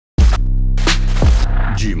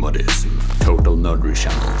Gmodism, total nerdery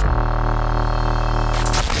channel.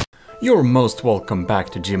 You're most welcome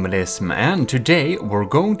back to Gmodism, and today we're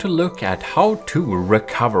going to look at how to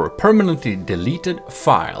recover permanently deleted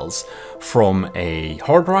files from a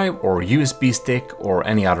hard drive or USB stick or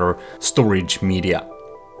any other storage media.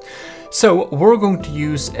 So we're going to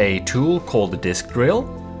use a tool called the disk drill,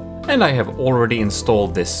 and I have already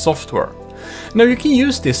installed this software. Now you can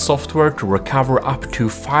use this software to recover up to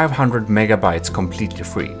 500 megabytes completely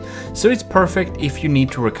free. So it's perfect if you need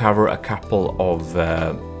to recover a couple of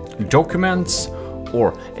documents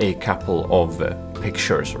or a couple of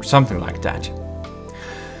pictures or something like that.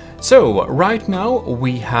 So right now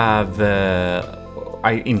we have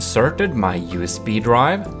I inserted my USB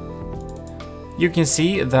drive. You can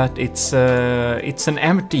see that it's an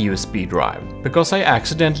empty USB drive because I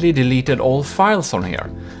accidentally deleted all files on here.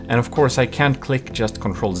 And of course I can't click just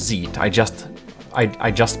Ctrl Z, I just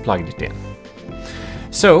plugged it in.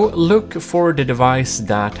 So look for the device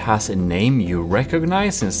that has a name you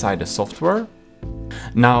recognize inside the software.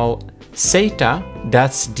 Now SATA,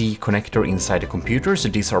 that's the connector inside the computer, so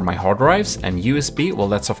these are my hard drives, and USB, well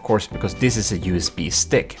that's of course because this is a USB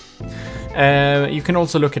stick. You can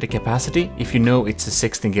also look at the capacity. If you know it's a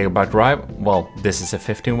 16 gigabyte drive, well this is a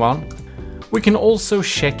 15 one. We can also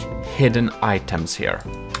check hidden items here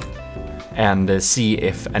and see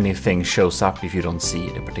if anything shows up if you don't see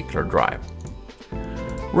the particular drive.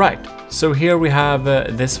 Right, so here we have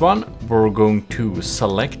this one. We're going to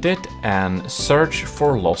select it and search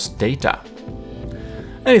for lost data.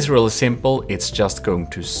 And it's really simple, it's just going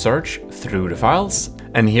to search through the files.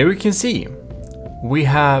 And here you can see, we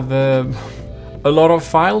have a lot of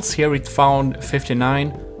files. Here it found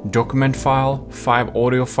 59 document file, 5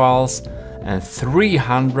 audio files, and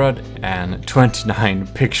 329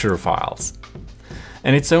 picture files.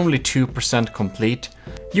 And it's only 2% complete.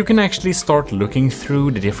 You can actually start looking through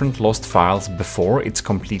the different lost files before it's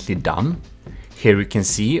completely done. Here you can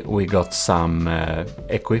see we got some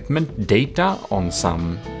equipment data on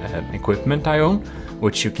some equipment I own,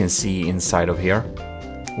 which you can see inside of here.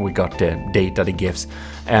 We got the data, the GIFs,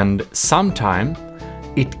 and sometime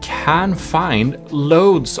it can find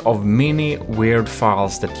loads of mini weird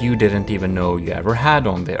files that you didn't even know you ever had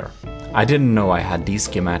on there. I didn't know I had these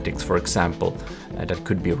schematics, for example, that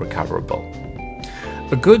could be recoverable.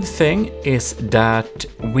 A good thing is that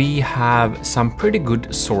we have some pretty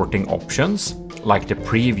good sorting options, like the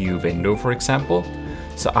preview window, for example.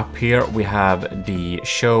 So up here we have the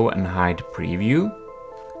show and hide preview.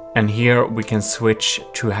 And here we can switch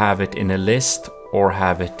to have it in a list or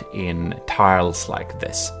have it in tiles like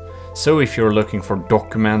this. So if you're looking for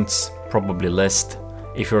documents, probably list.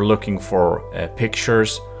 If you're looking for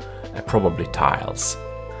pictures, probably tiles.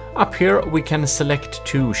 Up here we can select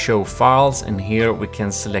to show files, and here we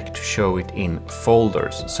can select to show it in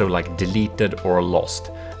folders, so like deleted or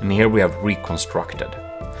lost. And here we have reconstructed.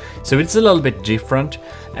 So it's a little bit different.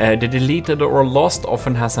 The deleted or lost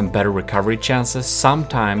often has some better recovery chances.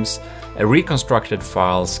 Sometimes reconstructed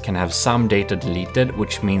files can have some data deleted,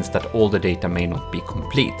 which means that all the data may not be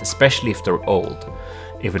complete, especially if they're old.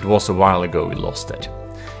 If it was a while ago you lost it.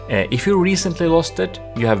 If you recently lost it,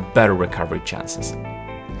 you have better recovery chances.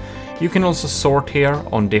 You can also sort here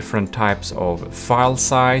on different types of file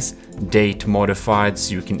size, date modified,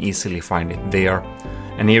 so you can easily find it there.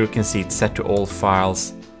 And here you can see it's set to all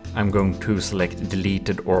files. I'm going to select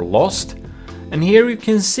deleted or lost. And here you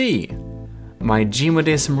can see my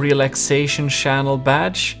Gmodism relaxation channel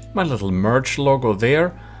badge, my little merch logo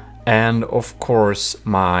there, and of course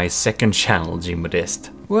my second channel, Gmodist.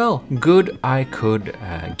 Well, good, I could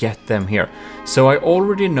get them here. So I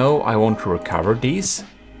already know I want to recover these.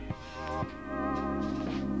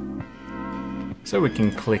 So we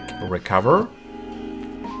can click recover,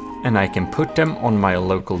 and I can put them on my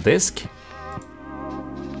local disk.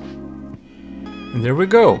 And there we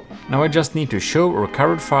go. Now I just need to show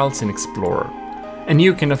recovered files in Explorer. And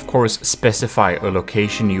you can of course specify a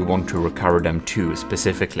location you want to recover them to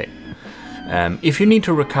specifically. If you need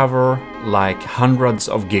to recover like hundreds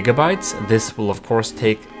of gigabytes, this will of course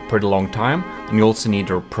take pretty long time, and you also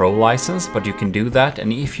need a pro license, but you can do that.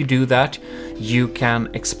 And if you do that, you can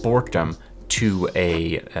export them to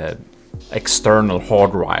a external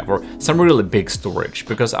hard drive or some really big storage,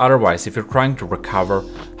 because otherwise if you're trying to recover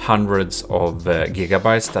hundreds of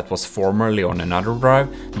gigabytes that was formerly on another drive,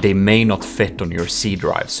 they may not fit on your C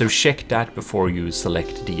drive. So check that before you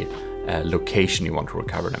select the location you want to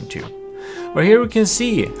recover them to. Well, here you can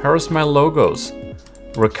see, here's my logos,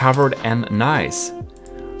 recovered and nice.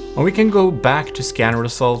 And we can go back to scan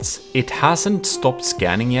results. It hasn't stopped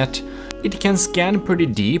scanning yet. It can scan pretty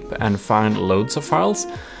deep and find loads of files.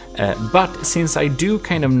 But since I do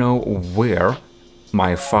kind of know where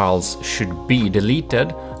my files should be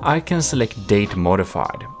deleted, I can select date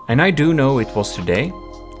modified. And I do know it was today.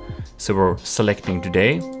 So we're selecting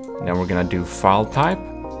today, then we're gonna do file type.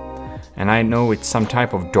 And I know it's some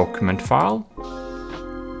type of document file.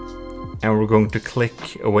 And we're going to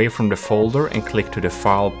click away from the folder and click to the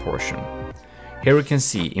file portion. Here we can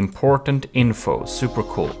see important info, super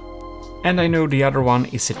cool. And I know the other one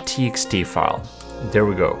is a txt file. There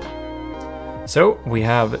we go. So we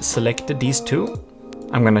have selected these two.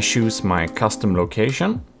 I'm gonna choose my custom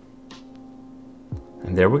location.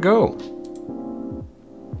 And there we go.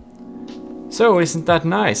 So isn't that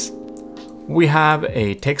nice? We have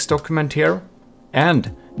a text document here,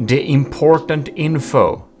 and the important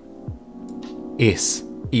info is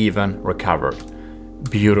even recovered.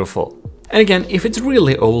 Beautiful. And again, if it's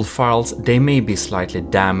really old files, they may be slightly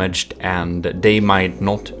damaged and they might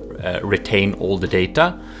not retain all the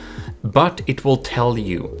data, but it will tell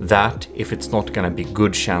you that if it's not gonna be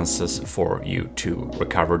good chances for you to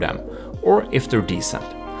recover them, or if they're decent.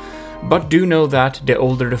 But do know that the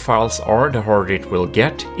older the files are, the harder it will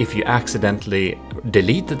get. If you accidentally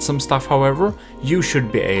deleted some stuff, however, you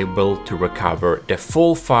should be able to recover the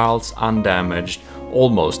full files undamaged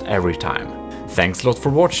almost every time. Thanks a lot for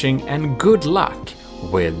watching and good luck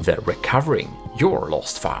with recovering your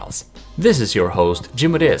lost files. This is your host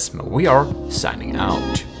Gmodism. We are signing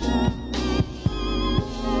out.